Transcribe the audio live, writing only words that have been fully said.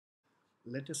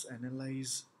Let us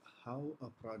analyze how a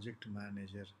project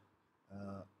manager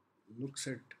uh, looks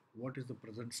at what is the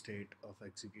present state of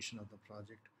execution of the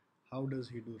project. How does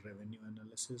he do revenue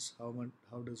analysis? How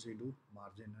does he do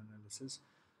margin analysis?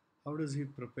 How does he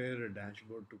prepare a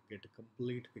dashboard to get a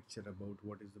complete picture about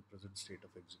what is the present state of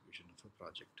execution of a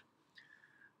project?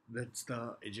 That's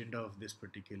the agenda of this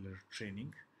particular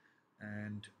training.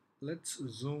 And let's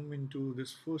zoom into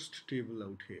this first table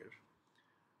out here.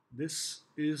 This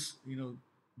is, we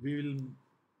will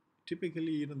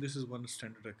typically, this is one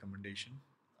standard recommendation.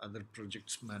 Other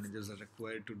projects managers are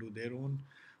required to do their own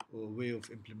way of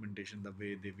implementation the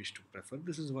way they wish to prefer.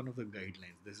 This is one of the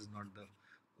guidelines. This is not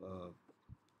the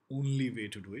only way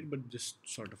to do it, but just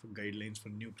sort of a guidelines for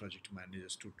new project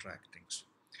managers to track things.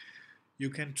 You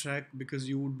can track because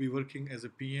you would be working as a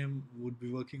PM, would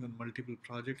be working on multiple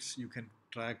projects. You can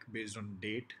track based on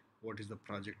date, what is the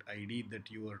project ID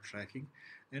that you are tracking,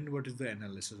 and what is the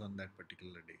analysis on that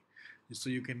particular day. So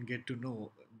you can get to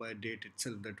know by date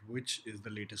itself that which is the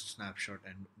latest snapshot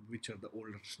and which are the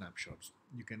older snapshots.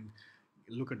 You can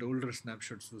look at older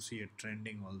snapshots to see a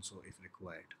trending also if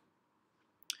required.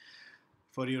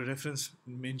 For your reference,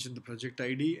 mention the project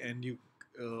ID, and you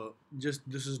just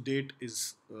this is date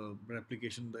is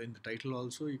replication in the title.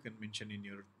 Also you can mention in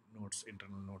your notes,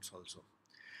 internal notes also.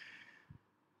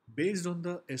 Based on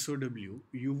the SOW,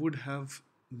 you would have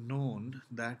known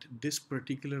that this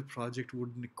particular project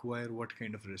would require what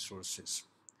kind of resources.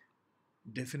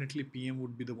 Definitely PM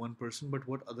would be the one person, but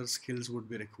what other skills would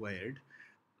be required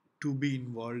to be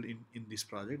involved in this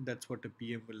project? That's what a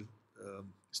PM will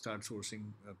start sourcing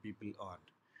people on.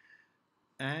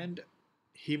 And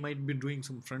he might be doing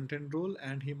some front end role,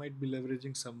 and he might be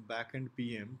leveraging some back end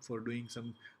PM for doing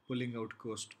some pulling out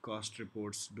cost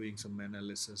reports, doing some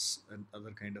analysis and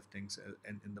other kind of things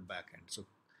and in the back end. So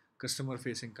customer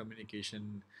facing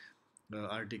communication,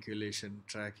 articulation,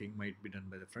 tracking might be done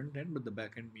by the front end, but the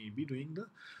back end may be doing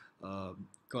the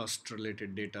cost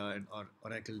related data and or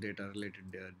Oracle data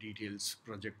related details,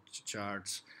 project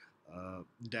charts,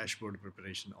 dashboard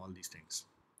preparation, all these things.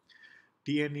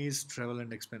 TN is travel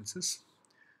and expenses.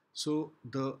 So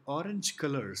the orange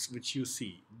colors which you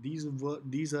see,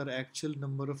 these are actual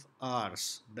number of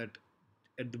hours that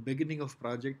at the beginning of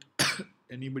project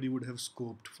anybody would have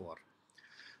scoped for.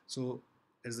 So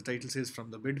as the title says,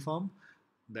 from the bid form,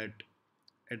 that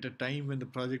at a time when the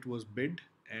project was bid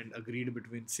and agreed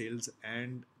between sales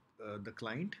and the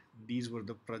client, these were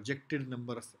the projected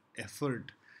number of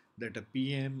effort that a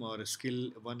PM or a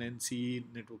skill 1 NC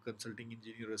network consulting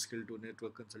engineer or a skill 2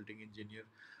 network consulting engineer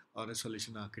or a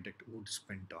solution architect would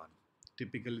spend on.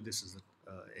 Typically, this is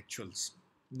the actuals,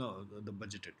 no, the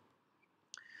budgeted.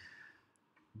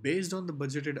 Based on the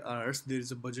budgeted hours, there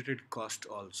is a budgeted cost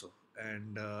also,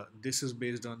 and this is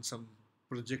based on some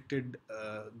projected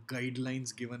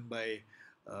guidelines given by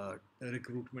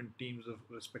recruitment teams of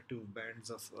respective bands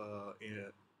of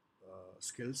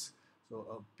skills. So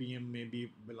a PM may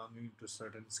be belonging to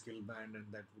certain skill band, and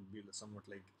that would be somewhat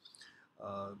like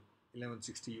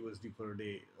 1160 USD per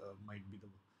day might be the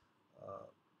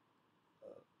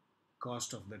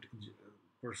cost of that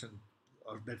person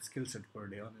or that skill set per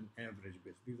day on an average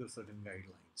basis. These are certain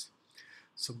guidelines.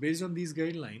 So based on these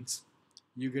guidelines,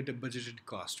 you get a budgeted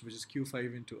cost, which is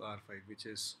Q5 into R5, which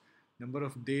is number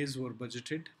of days were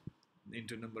budgeted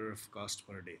into number of cost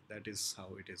per day. That is how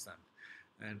it is done.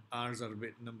 And hours are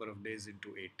number of days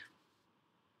into 8,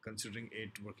 considering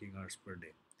 8 working hours per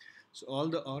day. So all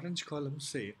the orange columns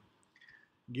say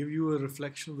give you a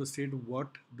reflection of the state of what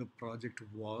the project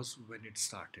was when it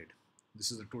started. This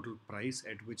is the total price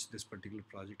at which this particular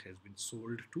project has been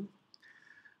sold to.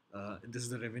 This is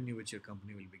the revenue which your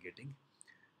company will be getting.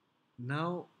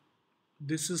 Now,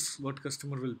 this is what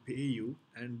customer will pay you,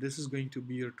 and this is going to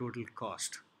be your total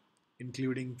cost,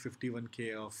 including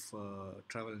 51K of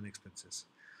travel and expenses.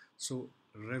 So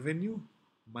revenue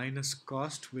minus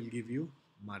cost will give you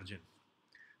margin.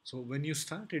 So when you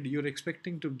started, you're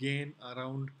expecting to gain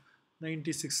around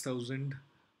 96,000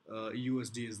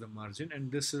 USD is the margin,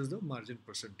 and this is the margin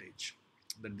percentage.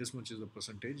 Then this much is the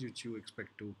percentage which you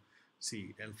expect to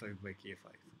see, L5 by K5,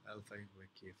 L5 by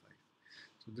K5.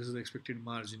 So this is the expected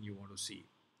margin you want to see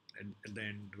at the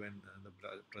end when the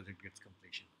project gets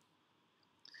completion.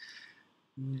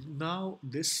 Now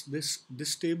this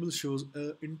table shows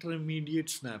a intermediate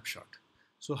snapshot.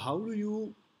 So how do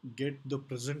you get the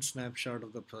present snapshot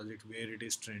of the project, where it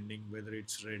is trending, whether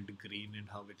it's red, green, and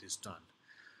how it is done?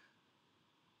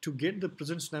 To get the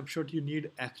present snapshot, you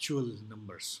need actual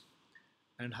numbers.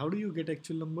 And how do you get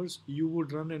actual numbers? You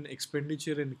would run an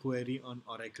expenditure query on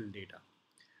Oracle data.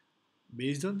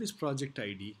 Based on this project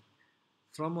ID,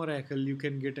 From Oracle, you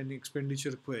can get an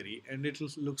expenditure query, and it will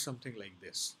look something like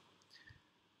this.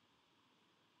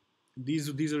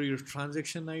 These are your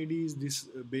transaction IDs. These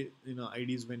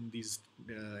IDs when these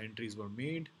entries were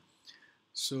made.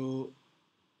 So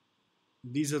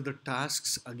these are the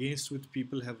tasks against which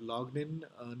people have logged in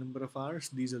a number of hours.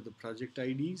 These are the project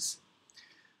IDs.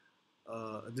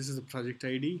 This is the project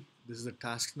ID. This is the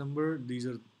task number. This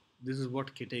is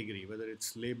what category, whether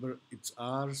it's labor, it's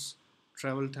hours,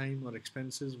 travel time, or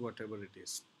expenses, whatever it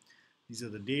is. These are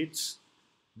the dates,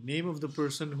 name of the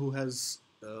person who has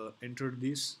entered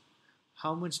these,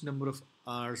 how much number of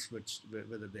hours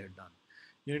whether they are done.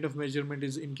 Unit of measurement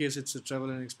is, in case it's a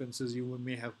travel and expenses, you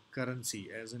may have currency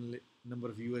as in number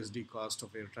of USD cost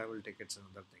of your travel tickets and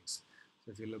other things.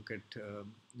 So if you look at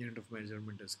unit of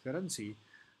measurement as currency,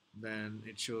 then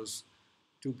it shows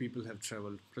two people have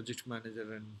traveled, project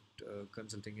manager and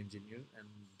consulting engineer, and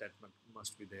that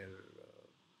must be their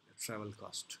travel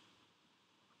cost.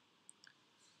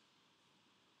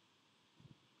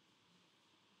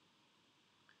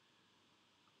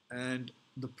 And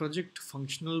the project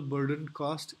functional burden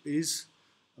cost is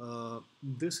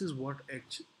this is what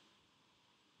actually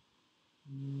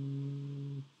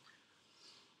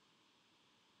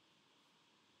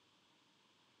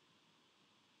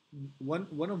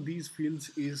one of these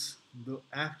fields is the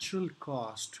actual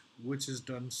cost which is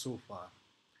done so far,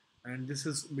 and this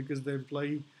is because the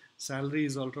employee salary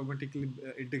is automatically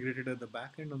integrated at the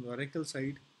back end. On the Oracle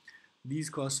side, these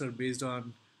costs are based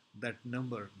on that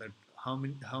number, that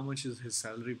how much is his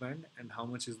salary band and how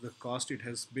much is the cost it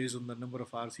has based on the number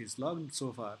of hours he's logged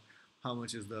so far, how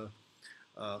much is the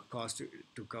cost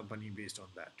to company based on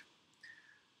that.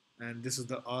 And this is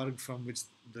the org from which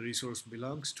the resource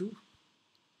belongs to,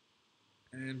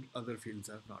 and other fields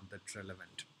are not that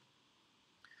relevant.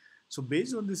 So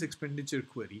based on this expenditure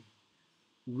query,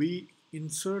 we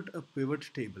insert a pivot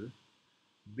table.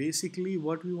 Basically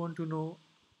what we want to know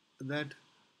that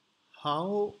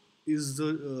how is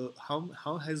the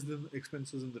how has the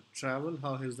expenses in the travel,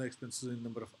 how has the expenses in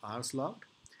number of hours logged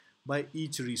by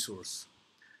each resource.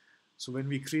 So when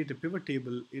we create a pivot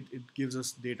table, it gives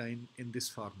us data in this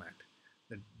format,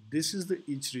 that this is the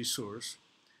each resource,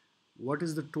 what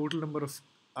is the total number of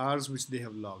hours which they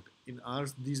have logged. In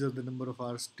hours, these are the number of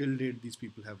hours till date these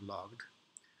people have logged.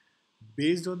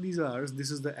 Based on these hours,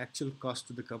 this is the actual cost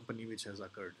to the company which has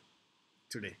occurred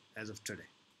today, as of today.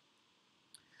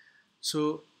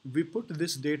 So we put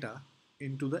this data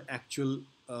into the actual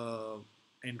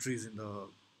entries in the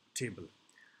table.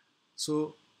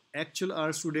 So actual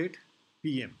hours to date,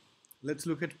 PM. Let's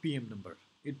look at PM number.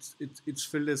 It's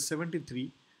filled as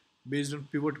 73 based on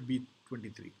pivot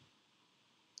B23.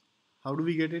 How do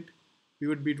we get it?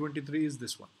 Pivot B23 is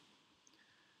this one.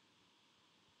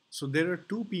 So there are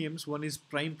two PMs. One is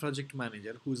prime project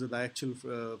manager, who is the actual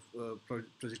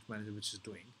project manager which is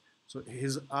doing. So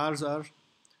his hours are,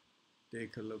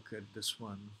 take a look at this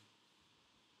one.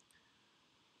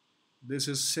 This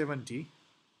is 70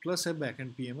 plus a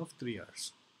backend PM of 3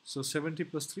 hours. So 70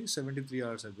 plus 3, 73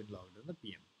 hours have been logged in the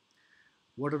PM.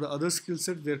 What are the other skill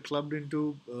sets? They're clubbed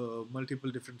into multiple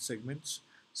different segments.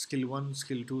 Skill 1,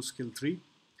 skill 2, skill 3.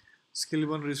 Skill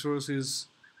 1 resource is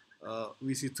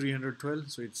we see 312,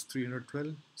 so it's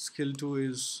 312. Skill 2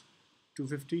 is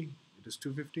 250, it is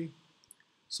 250.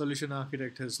 Solution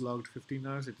architect has logged 15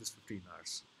 hours, it is 15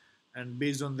 hours. And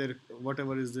based on their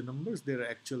whatever is the numbers, their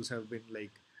actuals have been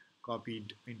like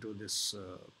copied into this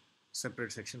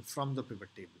separate section from the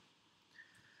pivot table.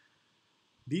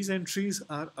 These entries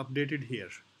are updated here.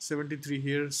 73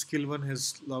 here, skill 1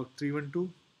 has logged 312,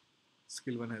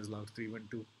 skill 1 has logged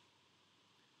 312.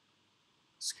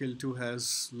 Skill 2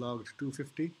 has logged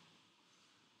 250.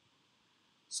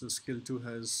 So skill 2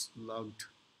 has logged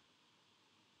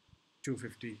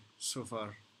 250. So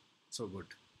far, so good.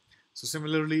 So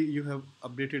similarly, you have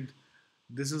updated,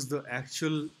 this is the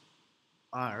actual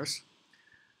hours.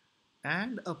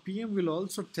 And a PM will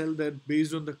also tell that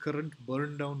based on the current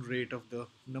burn down rate of the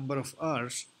number of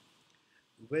hours,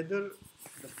 whether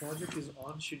the project is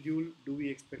on schedule, do we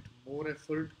expect more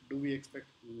effort, do we expect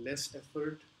less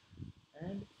effort,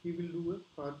 and he will do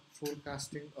a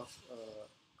forecasting of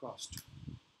cost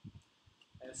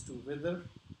as to whether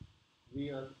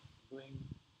we are doing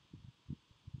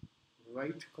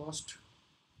right cost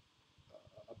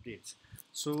updates.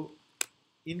 So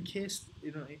in case,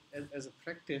 as a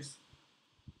practice,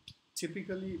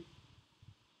 typically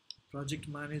project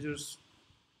managers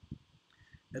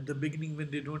at the beginning,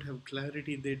 when they don't have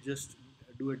clarity, they just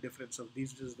do a difference of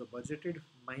these is the budgeted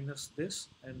minus this,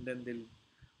 and then they'll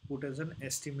put as an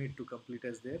estimate to complete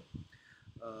as their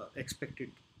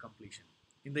expected completion.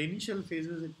 In the initial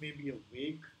phases, it may be a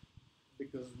vague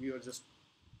because we are just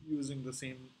using the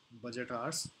same budget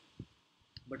hours.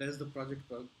 But as the project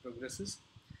progresses,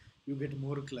 you get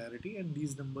more clarity and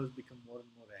these numbers become more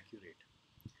and more accurate.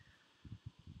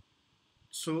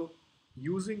 So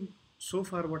using so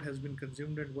far what has been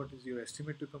consumed and what is your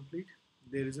estimate to complete,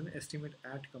 there is an estimate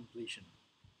at completion.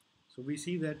 So we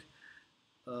see that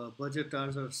budget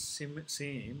hours are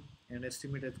same and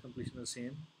estimate at completion are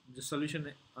same. The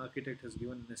solution architect has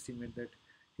given an estimate that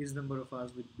his number of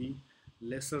hours will be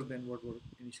lesser than what were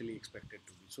initially expected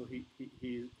to be. So he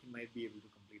might be able to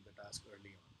complete the task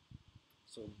early on.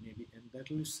 So maybe, and that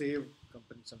will save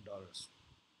company some dollars.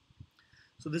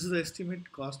 So this is the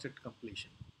estimate cost at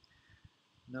completion.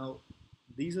 Now,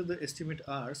 these are the estimate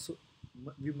hours. So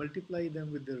we multiply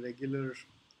them with the regular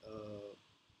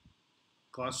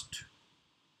cost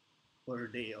per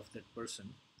day of that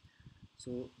person.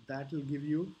 So that will give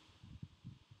you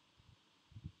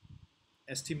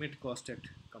estimate cost at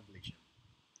completion.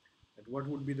 That what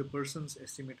would be the person's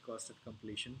estimate cost at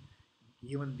completion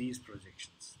given these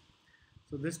projections.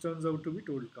 So this turns out to be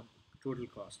total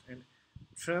cost. And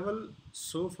travel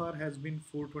so far has been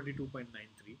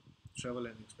 422.93, travel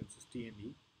and expenses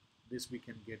T&E. This we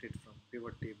can get it from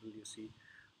pivot table. You see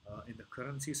in the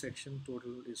currency section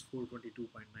total is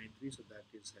 422.93, so that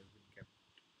has been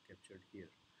captured here.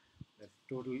 That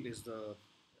total is the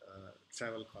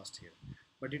travel cost here.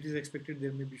 But it is expected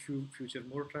there may be future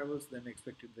more travels than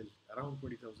expected. That around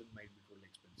 20,000 might be total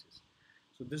expenses.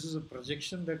 So this is a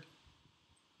projection that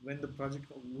when the project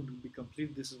would be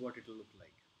complete, this is what it will look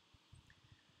like.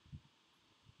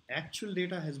 Actual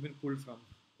data has been pulled from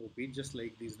OP, just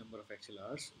like these number of actual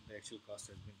hours. The actual cost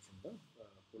has been from the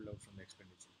pulled out from the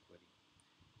expenditure query.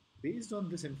 Based on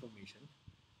this information,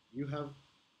 you have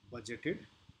budgeted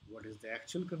what is the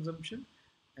actual consumption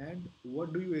and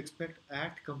what do you expect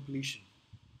at completion.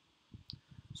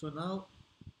 So now,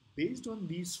 based on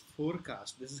these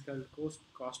forecasts, this is called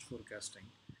cost forecasting.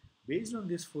 Based on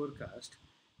this forecast,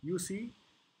 you see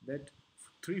that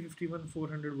 351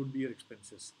 400 would be your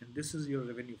expenses and this is your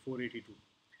revenue 482.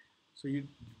 So the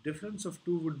difference of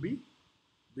 2 would be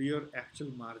your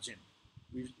actual margin.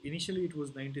 Initially it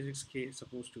was 96k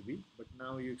supposed to be, but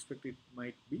now you expect it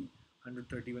might be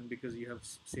 131 because you have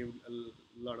saved a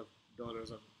lot of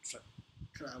dollars on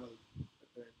travel.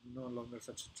 No longer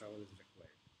such travel is required.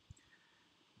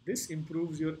 This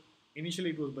improves your,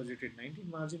 initially it was budgeted 19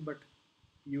 margin, but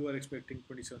you are expecting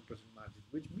 27% margin,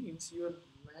 which means you are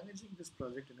managing this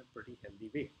project in a pretty healthy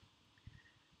way.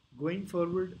 Going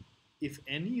forward, if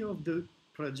any of the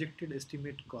projected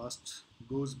estimate costs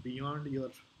goes beyond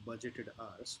your budgeted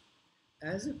hours,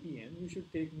 as a PM, you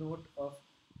should take note of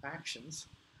actions.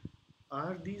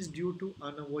 Are these due to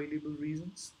unavoidable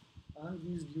reasons? Are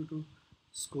these due to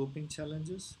scoping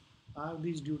challenges? Are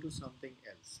these due to something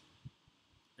else?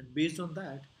 And based on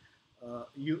that,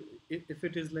 if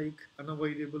it is like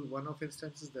unavoidable one-off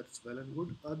instances, that's well and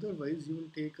good. Otherwise, you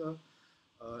will take a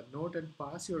note and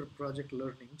pass your project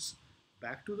learnings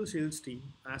back to the sales team,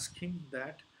 asking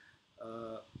that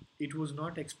it was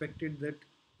not expected that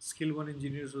skill 1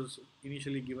 engineers was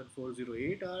initially given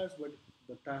 408 hours, but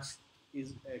the task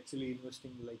is actually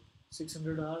investing like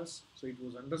 600 hours, so it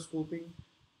was under scoping,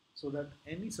 so that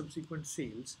any subsequent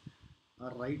sales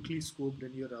are rightly scoped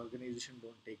and your organization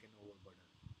don't take an overburden.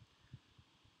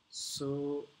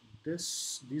 So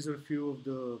these are a few of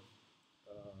the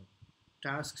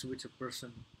tasks which a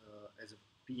person as a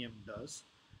PM does,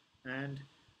 and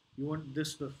you want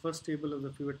this, the first table of the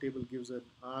pivot table gives an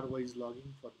R wise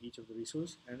logging for each of the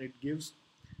resource, and it gives,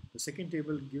 the second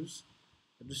table gives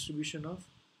a distribution of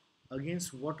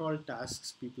against what all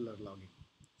tasks people are logging.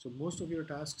 So most of your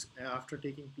tasks after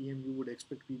taking PM, you would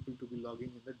expect people to be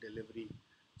logging in the delivery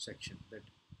section, that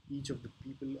each of the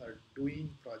people are doing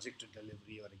project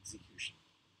delivery or execution.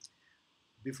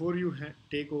 Before you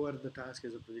take over the task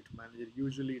as a project manager,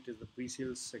 usually it is the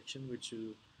pre-sales section which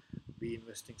will be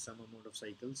investing some amount of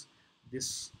cycles.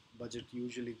 This budget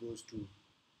usually goes to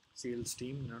sales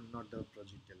team, not the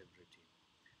project delivery team.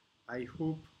 I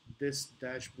hope this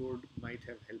dashboard might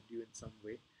have helped you in some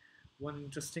way. One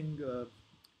interesting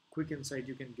quick insight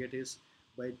you can get is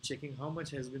by checking how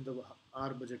much has been the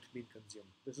R budget been consumed.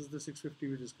 This is the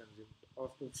 650 which is consumed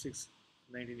of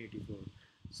 1984.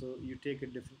 So you take a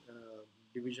different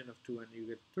division of 2 and you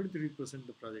get 33%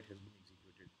 the project has been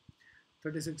executed.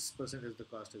 36% as the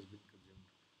cost has been consumed.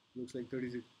 Looks like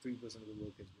 33% of the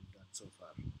work has been done so far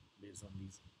based on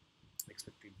these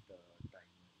expected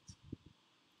timelines.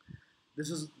 This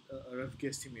is a rough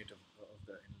guesstimate of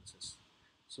the analysis.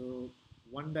 So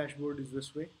one dashboard is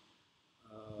this way.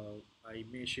 I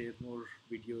may share more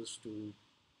videos to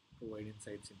provide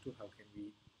insights into how can we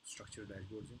structure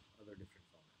dashboards in other different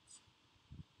formats.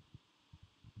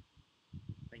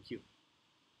 Thank you.